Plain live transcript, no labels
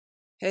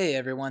Hey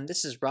everyone,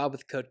 this is Rob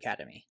with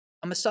Codecademy.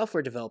 I'm a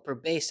software developer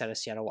based out of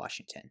Seattle,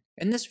 Washington.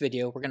 In this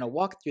video, we're going to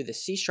walk through the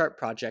C#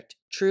 project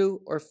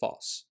True or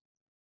False.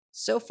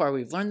 So far,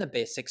 we've learned the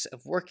basics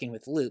of working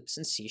with loops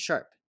in C#.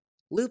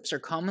 Loops are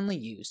commonly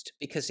used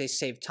because they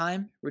save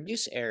time,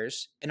 reduce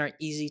errors, and are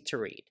easy to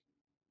read.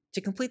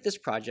 To complete this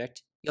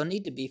project, you'll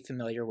need to be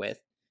familiar with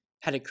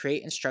how to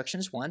create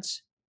instructions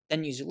once,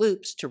 then use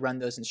loops to run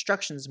those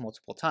instructions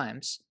multiple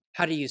times,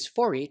 how to use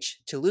for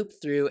each to loop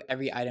through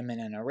every item in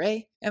an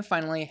array, and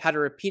finally, how to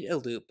repeat a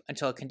loop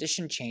until a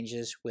condition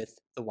changes with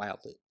the while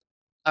loop.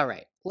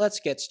 Alright, let's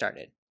get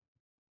started.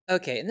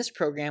 Okay, in this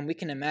program, we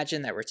can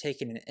imagine that we're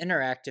taking an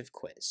interactive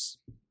quiz.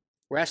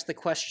 We're asked the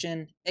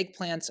question,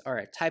 eggplants are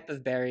a type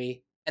of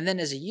berry, and then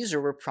as a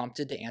user, we're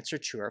prompted to answer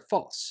true or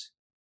false.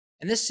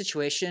 In this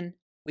situation,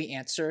 we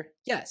answer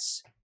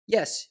yes.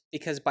 Yes,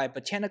 because by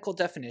botanical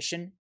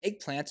definition,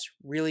 eggplants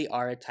really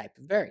are a type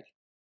of berry.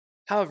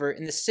 However,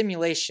 in the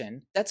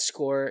simulation, that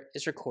score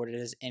is recorded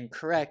as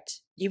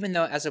incorrect, even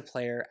though as a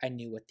player I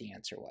knew what the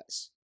answer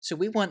was. So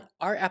we want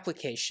our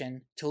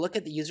application to look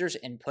at the user's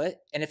input,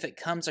 and if it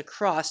comes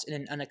across in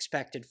an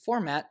unexpected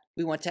format,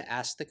 we want to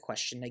ask the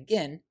question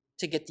again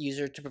to get the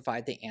user to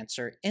provide the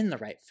answer in the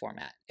right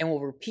format. And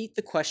we'll repeat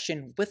the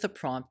question with a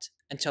prompt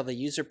until the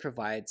user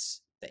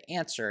provides the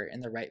answer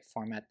in the right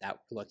format that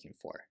we're looking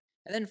for.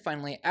 And then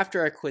finally,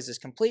 after our quiz is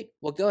complete,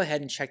 we'll go ahead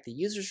and check the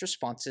user's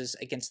responses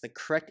against the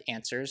correct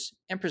answers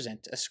and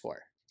present a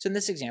score. So in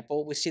this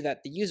example, we see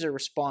that the user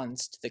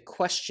responds to the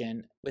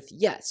question with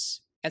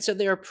yes, and so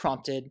they are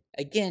prompted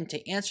again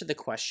to answer the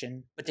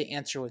question, but to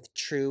answer with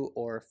true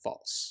or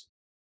false.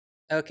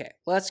 Okay,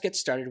 let's get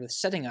started with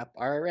setting up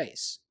our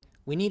arrays.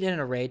 We need an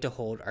array to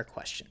hold our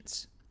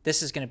questions.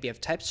 This is going to be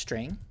of type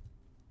string,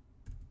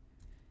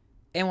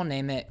 and we'll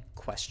name it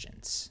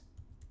questions.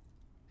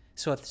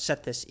 So let's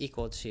set this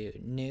equal to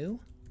new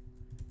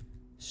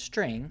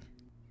string,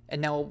 and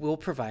now we'll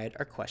provide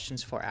our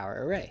questions for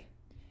our array.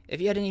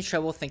 If you had any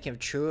trouble thinking of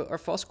true or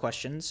false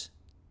questions,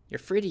 you're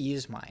free to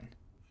use mine.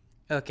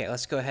 Okay,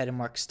 let's go ahead and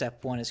mark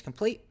step 1 as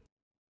complete.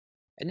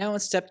 And now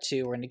in step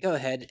 2, we're going to go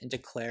ahead and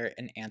declare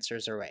an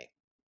answers array.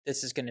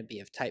 This is going to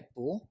be of type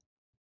bool,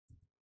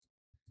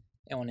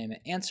 and we'll name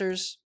it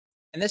answers,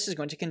 and this is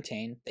going to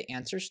contain the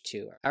answers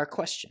to our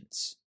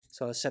questions.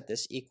 So let's set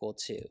this equal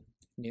to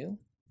new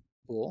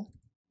bool,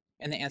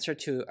 and the answer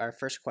to our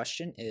first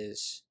question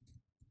is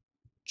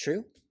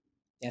true.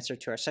 The answer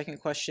to our second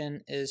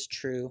question is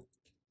true,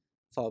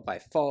 followed by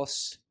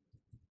false,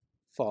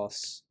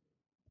 false,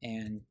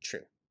 and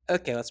true.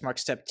 Okay, let's mark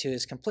step 2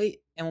 as complete,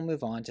 and we'll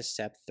move on to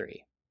step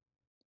 3.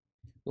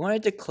 We want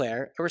to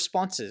declare a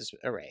responses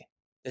array.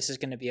 This is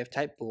going to be of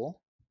type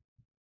bool,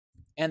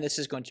 and this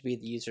is going to be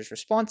the user's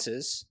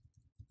responses,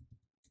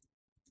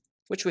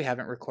 which we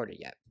haven't recorded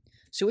yet.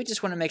 So we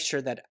just want to make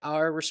sure that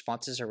our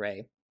responses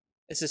array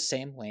is the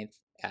same length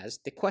as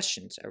the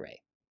questions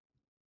array.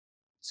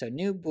 So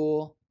new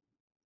bool,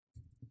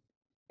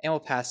 and we'll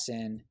pass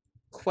in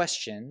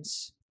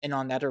questions, and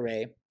on that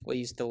array, we'll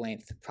use the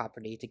length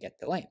property to get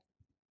the length.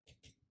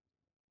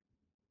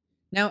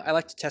 Now I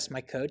like to test my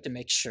code to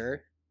make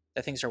sure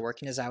that things are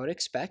working as I would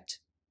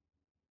expect.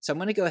 So I'm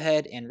going to go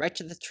ahead and write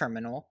to the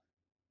terminal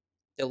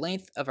the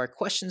length of our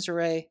questions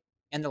array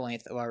and the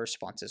length of our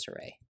responses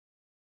array.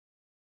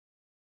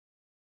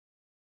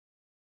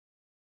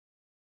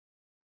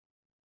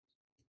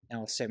 Now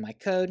we'll save my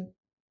code,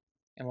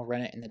 and we'll run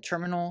it in the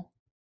terminal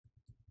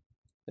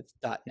with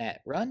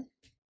 .NET run.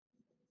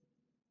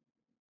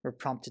 We're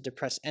prompted to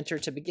press enter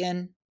to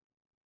begin,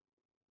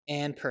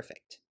 and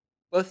perfect.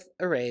 Both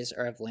arrays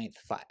are of length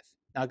 5.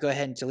 Now I'll go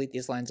ahead and delete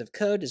these lines of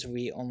code as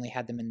we only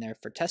had them in there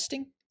for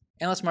testing,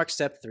 and let's mark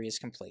step 3 as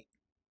complete.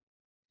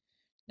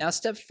 Now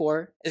step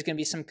 4 is going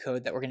to be some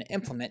code that we're going to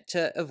implement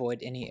to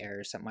avoid any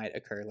errors that might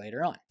occur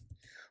later on.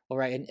 We'll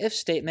write an if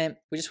statement.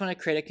 We just want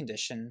to create a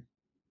condition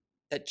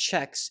that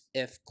checks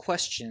if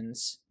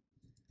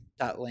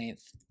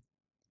questions.length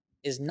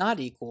is not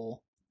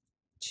equal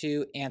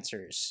to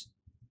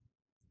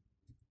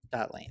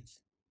answers.length.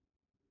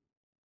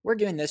 We're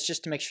doing this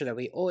just to make sure that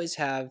we always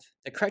have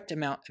the correct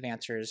amount of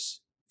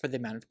answers for the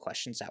amount of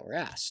questions that were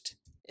asked.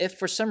 If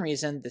for some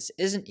reason this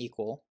isn't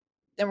equal,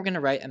 then we're going to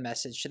write a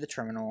message to the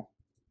terminal,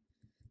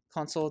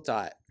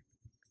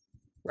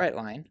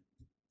 console.writeLine,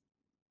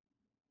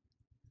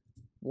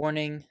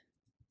 warning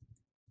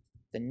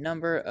the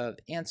number of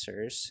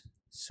answers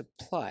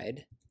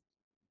supplied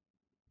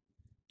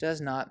does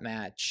not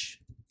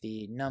match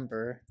the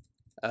number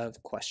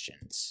of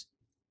questions.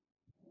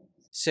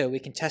 So we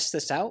can test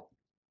this out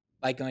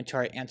by going to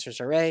our answers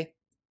array.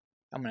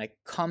 I'm going to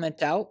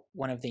comment out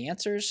one of the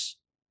answers.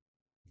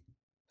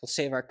 We'll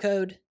save our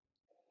code.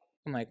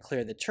 I'm going to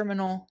clear the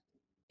terminal,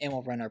 and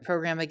we'll run our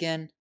program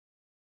again.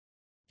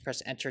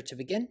 Press enter to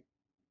begin.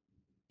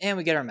 And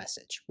we get our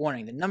message,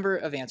 warning the number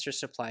of answers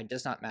supplied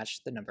does not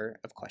match the number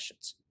of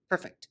questions.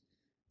 Perfect.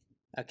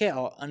 Okay,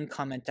 I'll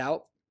uncomment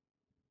out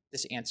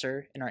this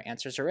answer in our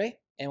answers array,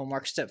 and we'll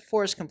mark step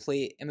 4 as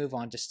complete and move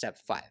on to step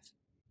 5.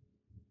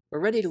 We're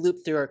ready to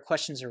loop through our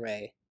questions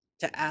array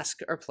to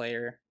ask our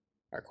player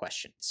our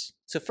questions.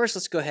 So first,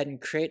 let's go ahead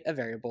and create a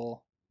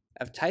variable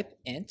of type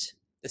int.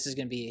 This is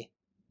going to be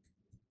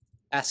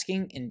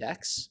asking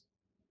index,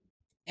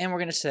 and we're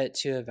going to set it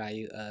to a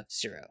value of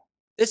 0.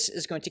 This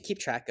is going to keep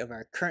track of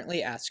our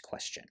currently asked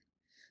question.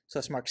 So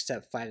let's mark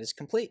step 5 as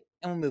complete,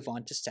 and we'll move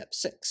on to step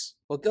 6.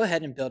 We'll go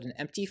ahead and build an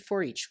empty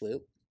for each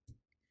loop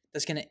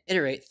that's going to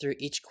iterate through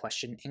each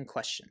question in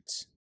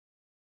questions.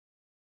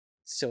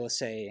 So we'll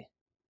say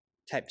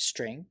type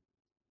string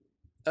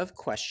of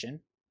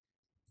question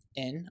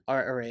in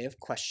our array of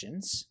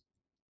questions.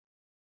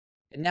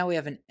 And now we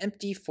have an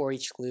empty for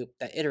each loop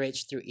that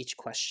iterates through each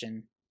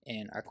question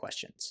in our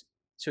questions.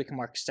 So we can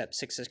mark step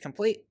 6 as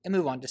complete and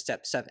move on to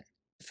step 7.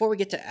 Before we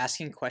get to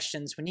asking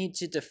questions, we need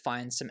to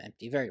define some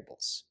empty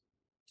variables.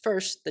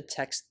 First, the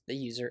text the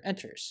user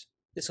enters.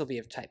 This will be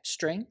of type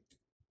string,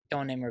 and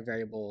we'll name our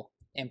variable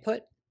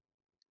input.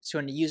 So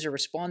when the user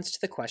responds to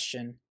the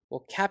question,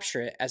 we'll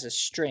capture it as a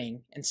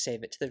string and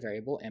save it to the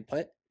variable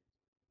input.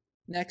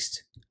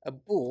 Next, a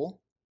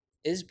bool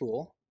is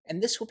bool,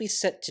 and this will be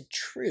set to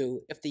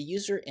true if the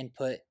user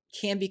input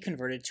can be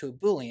converted to a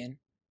boolean,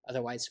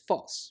 otherwise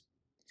false.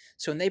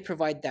 So when they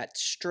provide that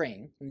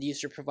string, when the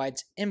user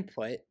provides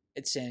input,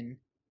 it's in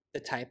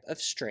the type of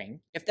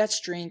string. If that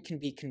string can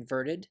be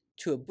converted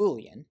to a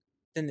boolean,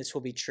 then this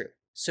will be true.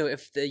 So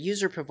if the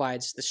user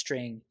provides the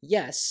string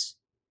yes,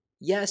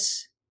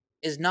 yes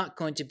is not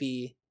going to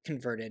be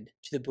converted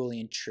to the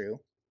boolean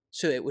true,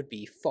 so it would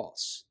be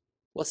false.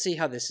 We'll see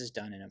how this is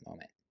done in a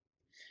moment.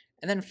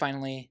 And then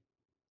finally,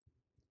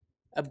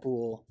 a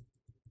bool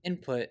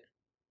input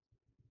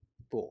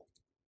bool.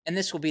 And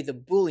this will be the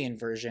boolean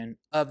version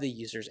of the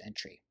user's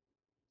entry.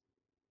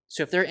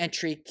 So if their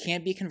entry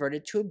can't be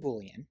converted to a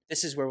boolean,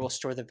 this is where we'll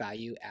store the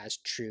value as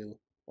true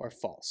or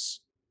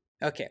false.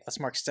 Okay, let's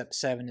mark step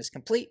 7 as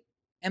complete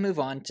and move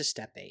on to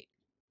step 8.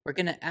 We're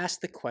going to ask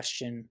the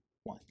question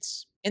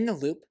once. In the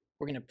loop,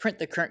 we're going to print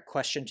the current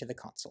question to the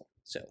console.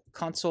 So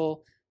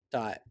console.writeLine,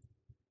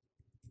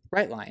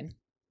 and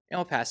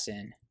we'll pass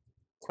in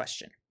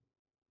question.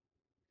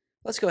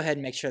 Let's go ahead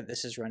and make sure that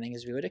this is running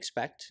as we would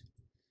expect.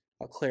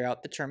 I'll clear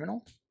out the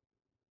terminal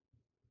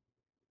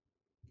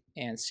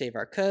and save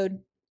our code,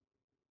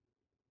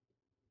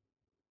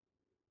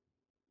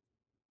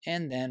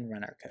 and then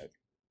run our code.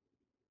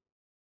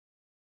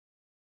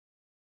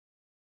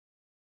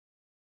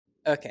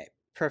 Okay,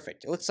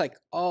 perfect. It looks like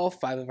all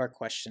 5 of our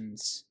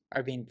questions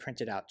are being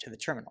printed out to the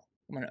terminal.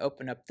 I'm going to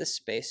open up this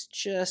space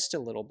just a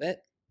little bit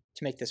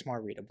to make this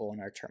more readable in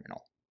our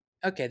terminal.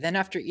 Okay, then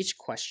after each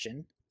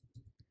question,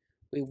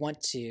 we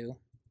want to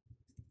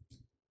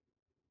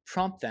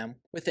prompt them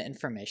with the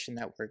information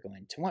that we're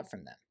going to want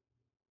from them.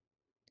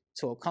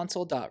 So we'll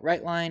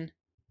console.writeLine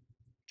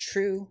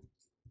true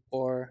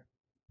or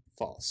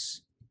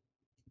false.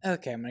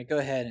 Okay, I'm going to go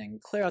ahead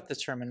and clear out the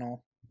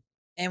terminal,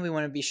 and we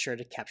want to be sure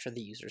to capture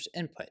the user's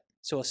input.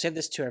 So we'll save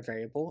this to our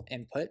variable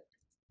input,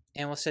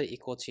 and we'll set it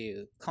equal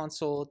to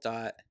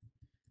console.readLine.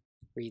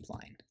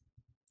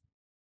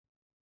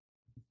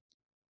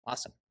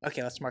 Awesome.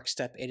 Okay, let's mark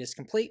step 8 as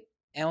complete,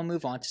 and we'll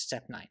move on to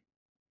step 9.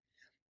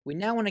 We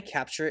now want to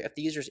capture if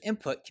the user's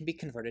input can be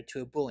converted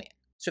to a boolean.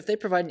 So if they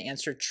provide an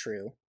answer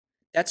true,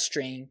 that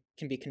string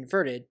can be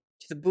converted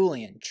to the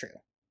boolean true.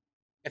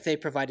 If they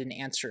provide an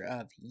answer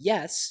of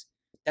yes,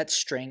 that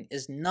string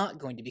is not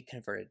going to be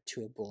converted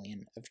to a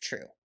boolean of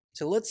true.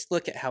 So let's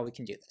look at how we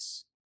can do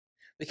this.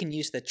 We can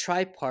use the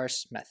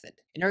try-parse method.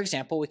 In our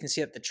example, we can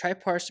see that the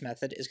try-parse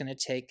method is going to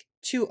take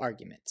 2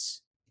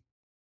 arguments.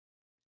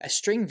 A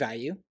string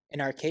value, in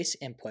our case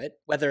input,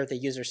 whether the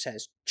user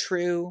says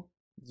true,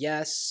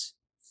 yes,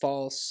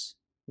 false,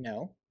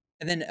 no,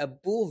 and then a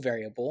bool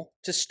variable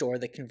to store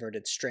the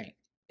converted string.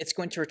 It's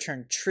going to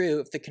return true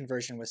if the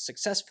conversion was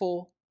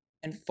successful,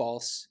 and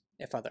false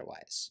if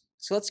otherwise.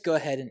 So let's go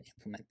ahead and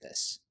implement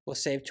this. We'll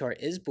save to our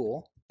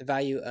isBool the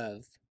value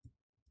of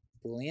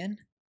boolean, and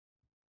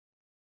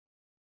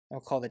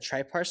we'll call the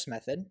try-parse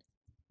method.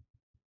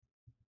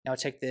 Now we'll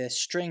take the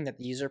string that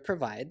the user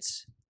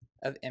provides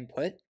of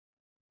input,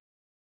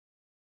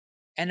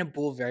 and a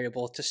bool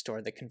variable to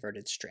store the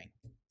converted string.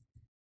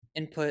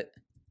 Input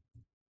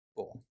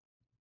bool.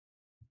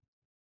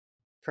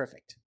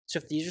 Perfect. So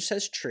if the user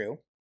says true,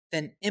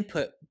 then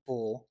input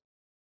bool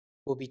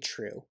will be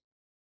true,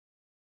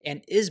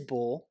 and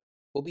isBool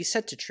will be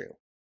set to true.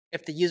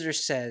 If the user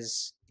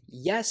says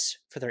yes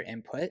for their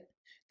input,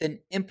 then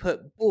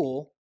input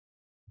bool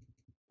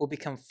will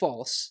become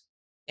false,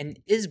 and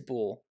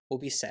isBool will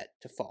be set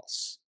to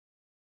false.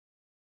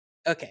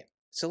 Okay,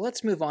 so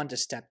let's move on to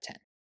step 10.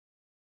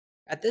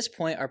 At this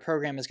point, our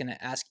program is going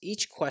to ask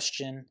each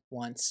question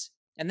once,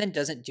 and then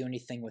doesn't do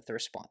anything with the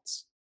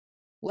response.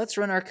 Let's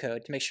run our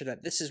code to make sure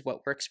that this is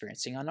what we're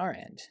experiencing on our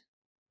end.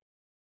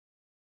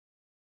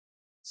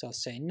 So I'll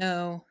say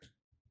no,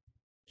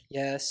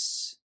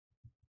 yes,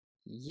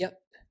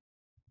 yep,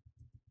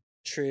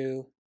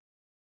 true,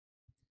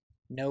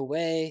 no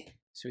way.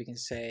 So we can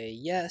say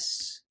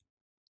yes,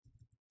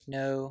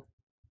 no,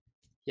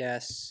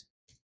 yes,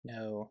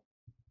 no,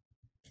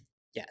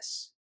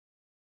 yes.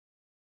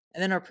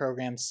 And then our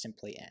program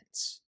simply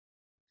ends.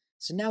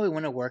 So now we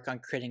want to work on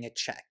creating a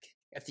check.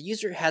 If the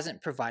user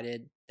hasn't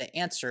provided the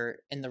answer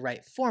in the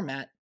right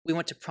format, we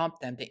want to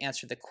prompt them to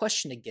answer the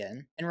question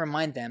again and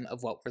remind them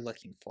of what we're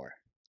looking for.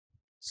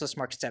 So let's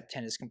mark step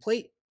 10 as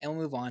complete, and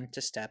we'll move on to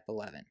step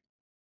 11.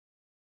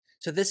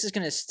 So this is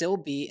going to still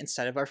be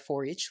inside of our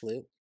for each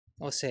loop.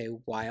 We'll say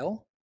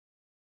while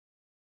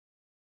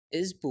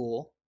is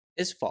bool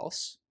is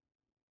false.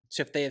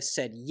 So if they have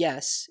said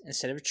yes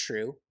instead of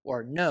true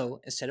or no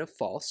instead of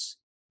false,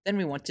 then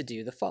we want to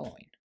do the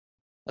following.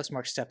 Let's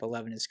mark step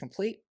 11 as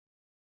complete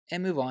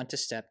and move on to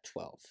step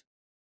 12.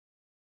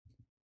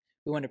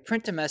 We want to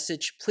print a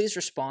message, please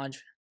respond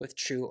with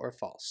true or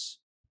false.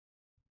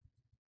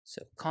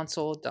 So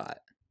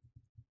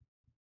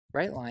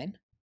console.writeLine,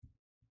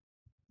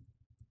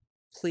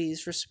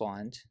 please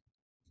respond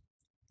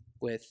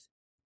with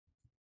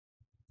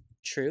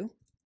true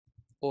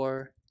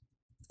or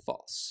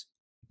false.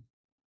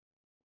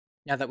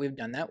 Now that we've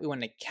done that, we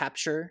want to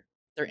capture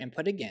their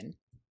input again,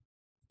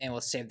 and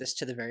we'll save this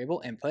to the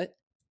variable input.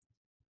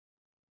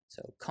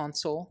 So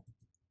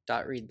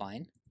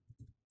console.readLine.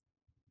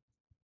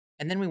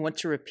 And then we want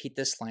to repeat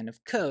this line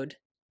of code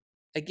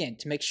again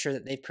to make sure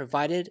that they've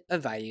provided a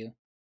value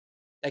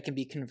that can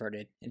be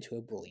converted into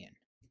a Boolean.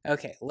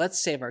 Okay, let's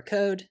save our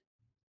code.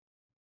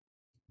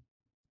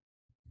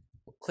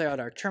 We'll clear out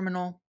our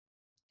terminal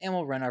and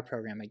we'll run our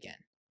program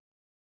again.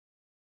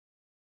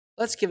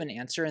 Let's give an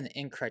answer in the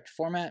incorrect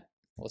format.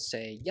 We'll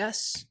say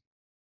yes.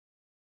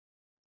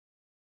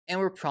 And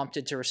we're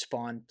prompted to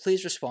respond,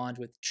 please respond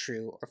with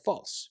true or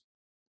false.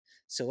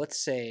 So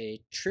let's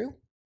say true.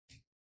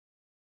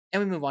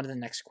 And we move on to the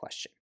next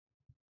question.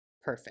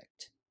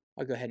 Perfect.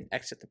 I'll go ahead and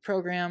exit the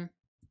program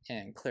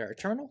and clear our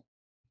terminal.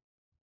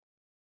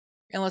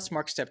 And let's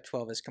mark step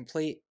 12 as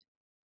complete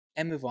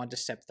and move on to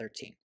step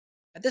 13.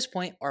 At this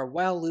point, our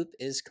while loop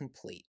is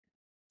complete.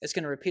 It's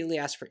going to repeatedly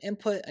ask for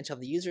input until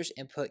the user's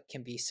input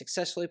can be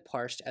successfully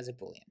parsed as a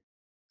Boolean.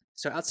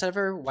 So outside of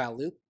our while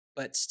loop,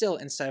 but still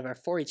inside of our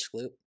for each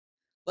loop,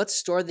 let's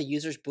store the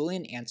user's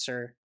Boolean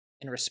answer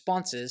in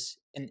responses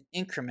in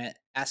increment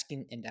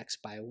asking index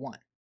by 1.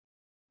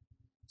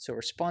 So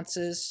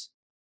responses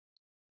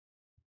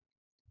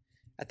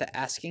at the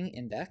asking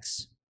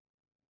index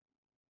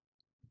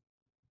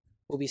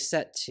will be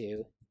set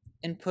to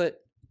input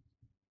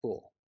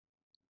bool.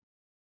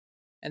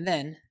 And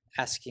then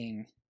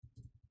asking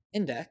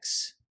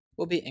index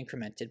will be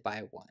incremented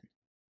by 1.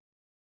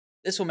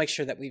 This will make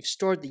sure that we've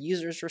stored the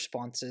user's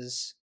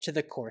responses to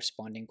the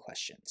corresponding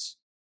questions.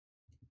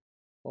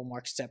 We'll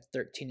mark step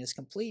 13 as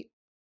complete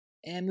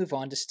and move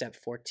on to step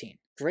 14.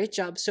 Great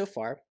job so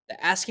far.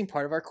 The asking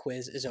part of our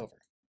quiz is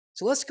over.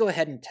 So let's go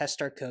ahead and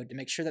test our code to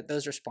make sure that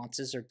those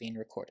responses are being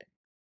recorded.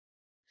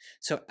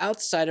 So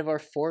outside of our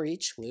for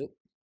each loop,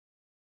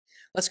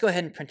 let's go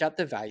ahead and print out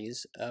the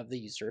values of the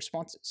user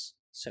responses.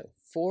 So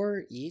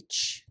for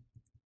each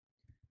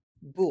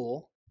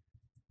bool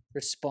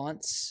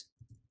response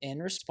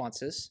in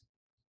responses,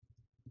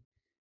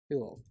 we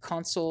will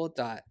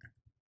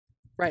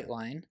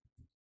console.writeLine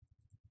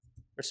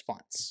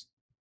response.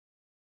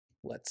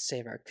 Let's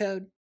save our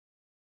code,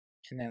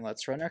 and then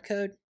let's run our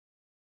code.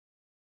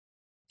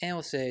 And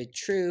we'll say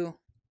true,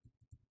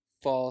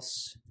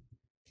 false,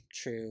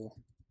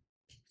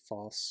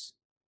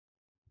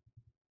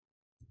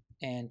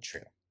 and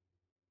true.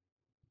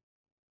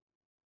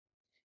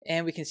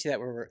 And we can see that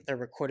they're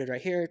recorded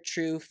right here.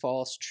 True,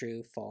 false,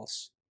 true,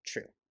 false,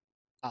 true.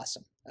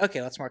 Awesome.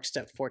 Okay, let's mark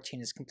step 14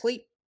 as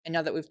complete. And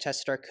now that we've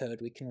tested our code,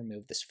 we can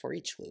remove this for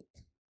each loop.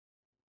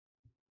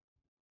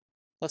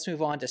 Let's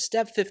move on to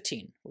step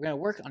 15. We're going to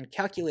work on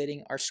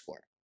calculating our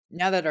score.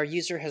 Now that our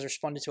user has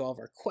responded to all of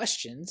our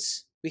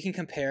questions, we can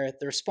compare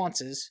the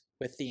responses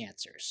with the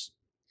answers.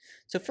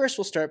 So first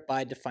we'll start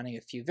by defining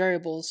a few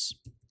variables.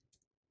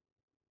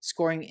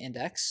 Scoring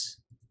index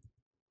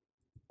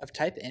of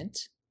type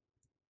int.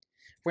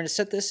 We're going to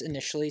set this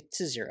initially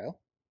to 0.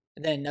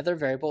 And then another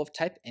variable of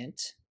type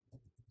int,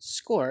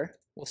 score,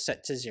 we'll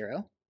set to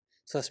 0.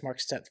 So let's mark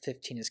step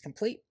 15 as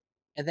complete.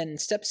 And then in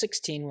step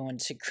 16, we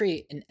want to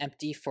create an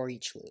empty for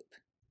each loop.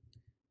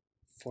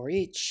 For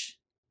each,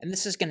 and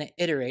this is going to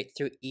iterate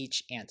through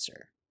each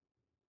answer.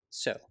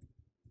 So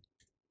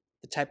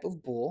the type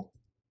of bool,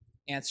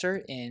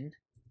 answer in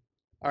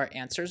our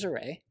answers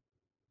array.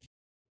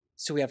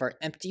 So we have our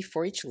empty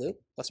for each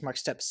loop. Let's mark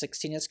step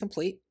 16 as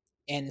complete.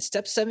 And in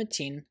step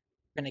 17,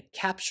 we're going to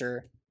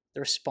capture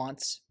the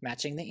response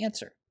matching the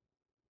answer.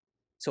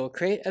 So we'll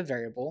create a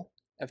variable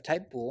of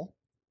type bool,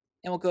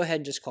 and we'll go ahead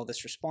and just call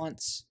this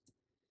response.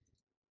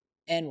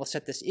 And we'll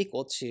set this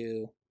equal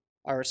to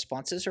our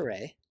responses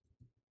array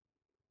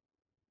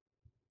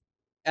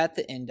at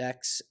the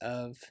index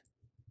of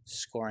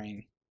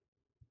scoring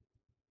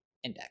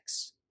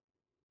index,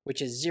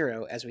 which is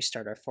 0 as we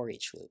start our for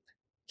each loop.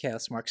 Okay,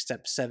 let's mark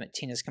step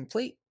 17 as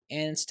complete.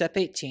 And in step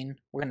 18,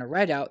 we're going to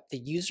write out the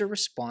user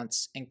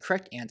response and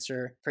correct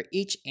answer for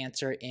each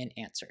answer in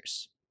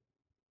answers.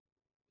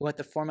 We want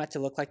the format to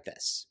look like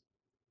this: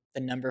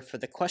 the number for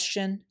the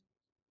question,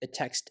 the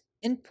text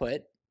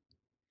input,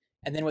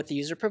 and then what the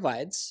user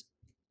provides,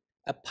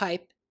 a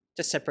pipe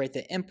to separate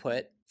the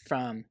input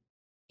from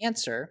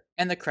answer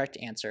and the correct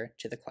answer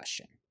to the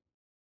question.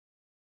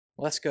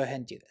 Let's go ahead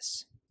and do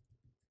this.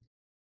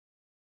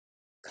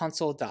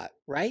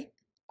 Console.write.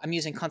 I'm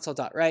using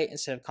console.write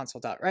instead of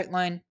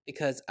console.writeLine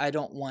because I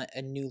don't want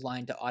a new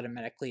line to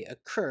automatically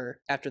occur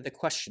after the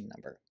question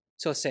number.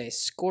 So I'll say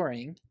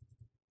scoring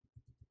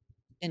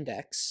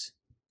index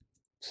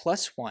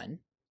 +1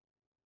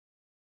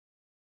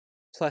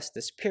 plus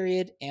this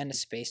period and a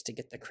space to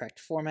get the correct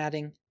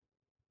formatting,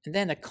 and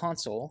then a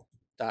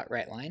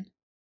console.writeLine,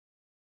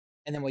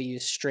 and then we'll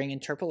use string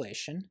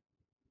interpolation,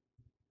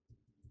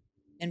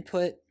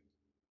 input,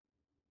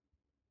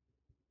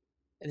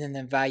 and then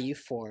the value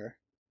for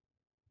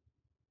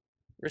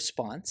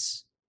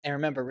response. And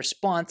remember,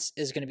 response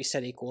is going to be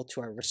set equal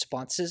to our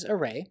responses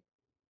array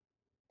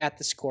at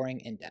the scoring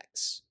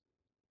index.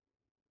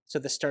 So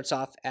this starts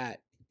off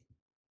at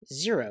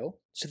 0,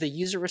 so the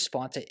user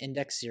response at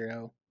index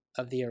 0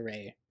 of the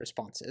array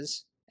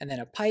responses, and then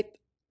a pipe,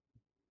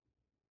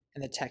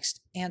 and the text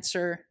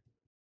answer,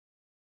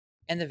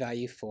 and the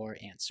value for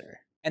answer.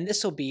 And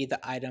this will be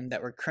the item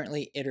that we're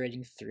currently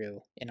iterating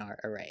through in our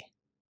array.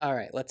 All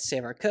right, let's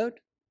save our code,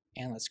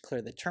 and let's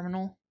clear the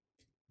terminal,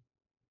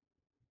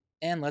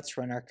 and let's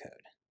run our code.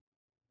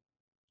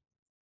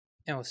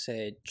 And we'll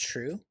say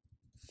true,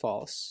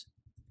 false,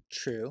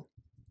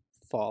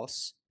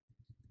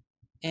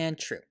 and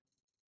true.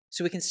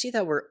 So we can see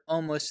that we're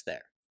almost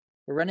there.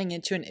 We're running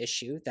into an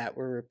issue that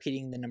we're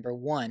repeating the number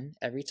 1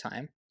 every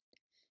time,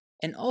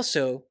 and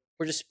also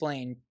we're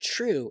displaying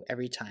true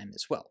every time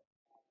as well.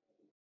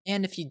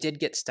 And if you did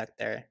get stuck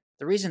there,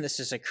 the reason this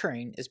is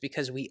occurring is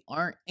because we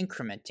aren't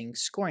incrementing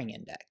scoring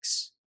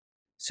index.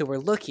 So we're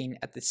looking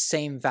at the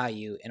same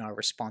value in our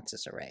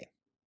responses array,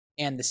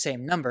 and the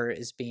same number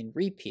is being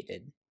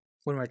repeated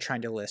when we're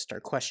trying to list our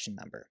question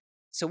number.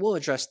 So we'll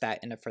address that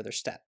in a further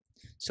step.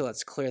 So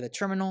let's clear the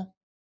terminal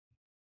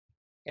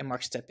and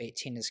mark step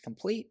 18 as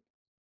complete.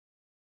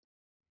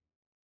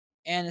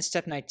 And in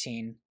step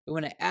 19, we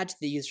want to add to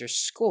the user's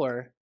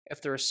score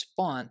if the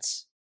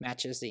response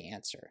matches the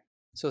answer.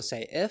 So we'll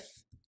say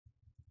if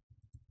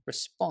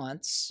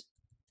response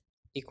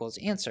equals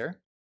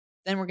answer,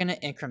 then we're going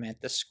to increment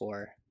the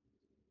score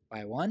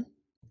by 1.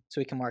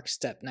 So we can mark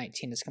step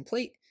 19 as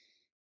complete.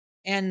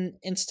 And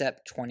in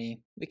step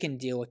 20, we can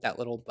deal with that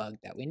little bug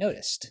that we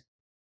noticed.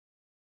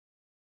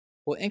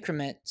 We'll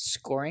increment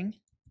scoring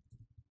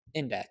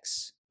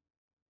index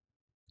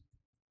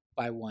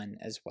by 1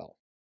 as well.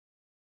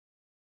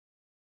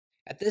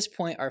 At this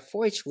point, our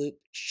for each loop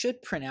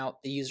should print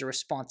out the user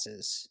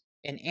responses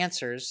and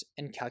answers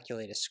and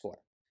calculate a score.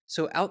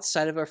 So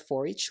outside of our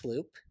for each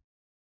loop,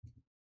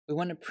 we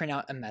want to print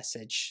out a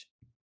message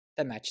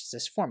that matches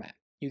this format.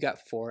 You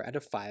got 4 out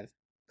of 5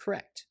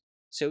 correct.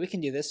 So we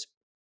can do this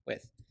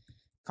with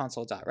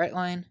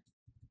console.writeLine,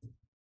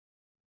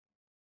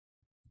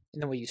 and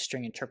then we'll use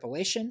string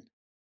interpolation.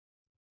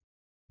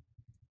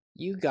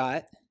 You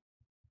got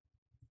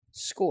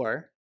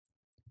score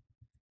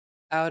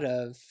out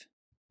of,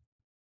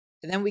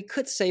 and then we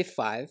could say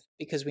 5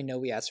 because we know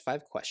we asked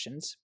 5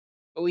 questions,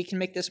 but we can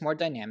make this more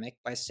dynamic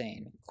by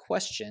saying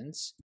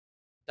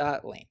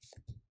questions.length.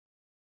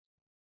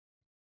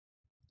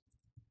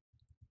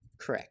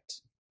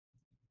 Correct.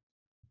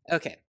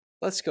 Okay,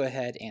 let's go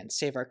ahead and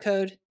save our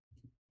code.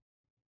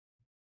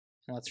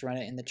 And let's run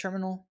it in the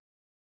terminal.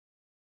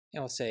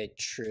 And we'll say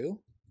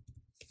true,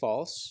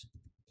 false,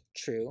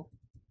 true,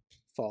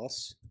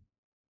 false,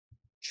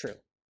 true.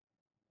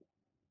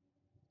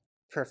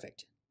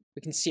 Perfect.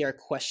 We can see our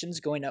questions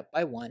going up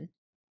by 1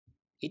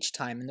 each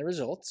time in the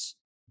results.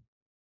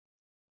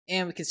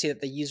 And we can see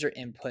that the user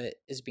input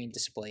is being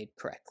displayed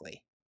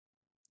correctly.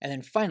 And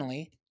then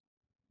finally,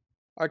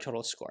 our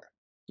total score.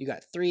 You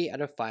got 3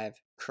 out of 5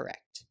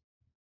 correct.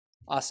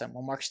 Awesome.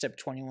 We'll mark step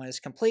 21 as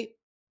complete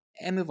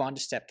and move on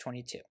to step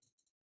 22.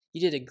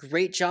 You did a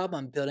great job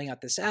on building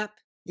out this app.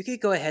 You could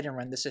go ahead and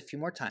run this a few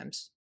more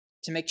times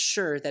to make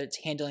sure that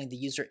it's handling the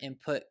user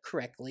input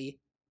correctly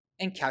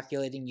and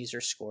calculating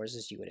user scores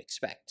as you would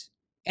expect.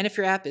 And if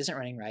your app isn't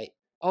running right,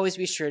 always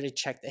be sure to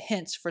check the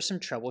hints for some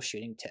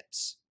troubleshooting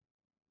tips.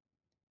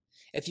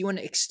 If you want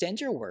to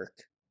extend your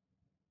work,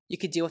 you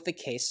could deal with the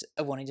case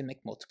of wanting to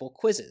make multiple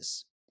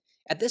quizzes.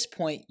 At this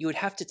point, you would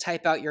have to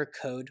type out your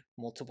code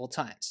multiple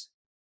times,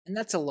 and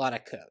that's a lot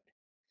of code.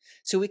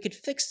 So we could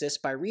fix this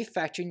by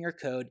refactoring your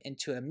code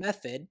into a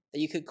method that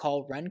you could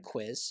call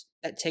runQuiz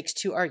that takes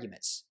 2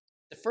 arguments.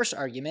 The first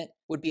argument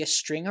would be a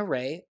string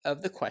array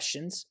of the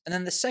questions, and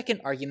then the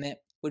second argument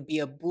would be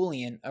a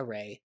Boolean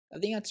array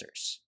of the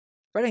answers.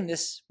 Writing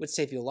this would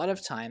save you a lot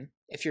of time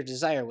if your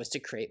desire was to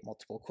create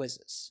multiple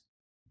quizzes.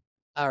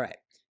 Alright,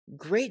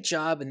 great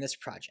job in this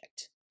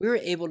project. We were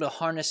able to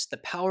harness the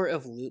power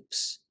of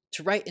loops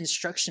to write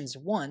instructions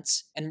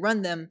once and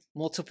run them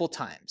multiple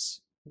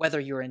times, whether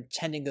you're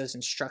intending those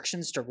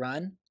instructions to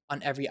run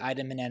on every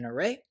item in an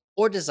array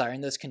or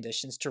desiring those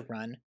conditions to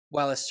run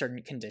while a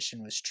certain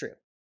condition was true.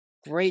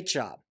 Great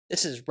job.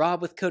 This is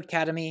Rob with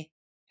Codecademy.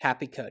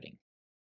 Happy coding.